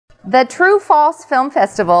The True False Film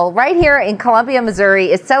Festival right here in Columbia,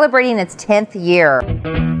 Missouri is celebrating its 10th year.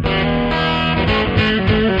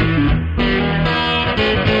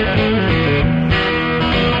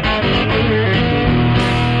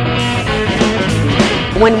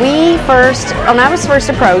 When I was first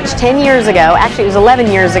approached 10 years ago, actually it was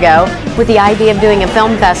 11 years ago, with the idea of doing a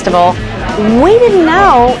film festival, we didn't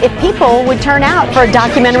know if people would turn out for a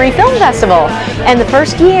documentary film festival. And the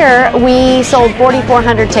first year, we sold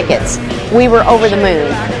 4,400 tickets. We were over the moon.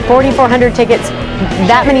 4,400 tickets,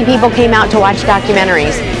 that many people came out to watch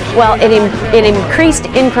documentaries. Well, it increased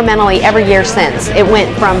incrementally every year since. It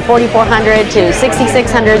went from 4,400 to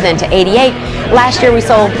 6,600, then to 88. Last year we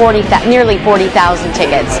sold nearly 40,000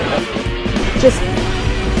 tickets. Just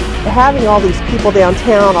having all these people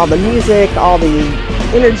downtown, all the music, all the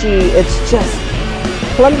energy, it's just,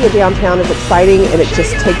 Columbia downtown is exciting, and it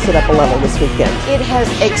just takes it up a level this weekend. It has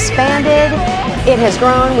expanded, it has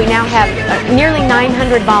grown. We now have nearly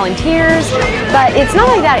 900 volunteers, but it's not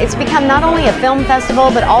like that. It's become not only a film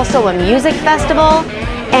festival, but also a music festival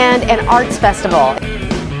and an arts festival.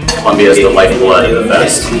 Columbia is the lifeblood of the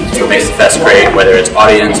fest. It's what makes the fest great, whether it's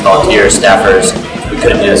audience, volunteers, staffers. We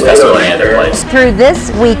couldn't do this festival any other place. Through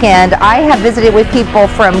this weekend, I have visited with people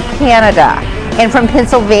from Canada, and from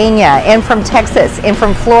Pennsylvania, and from Texas, and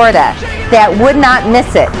from Florida that would not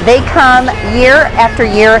miss it. They come year after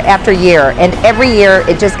year after year, and every year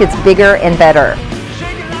it just gets bigger and better.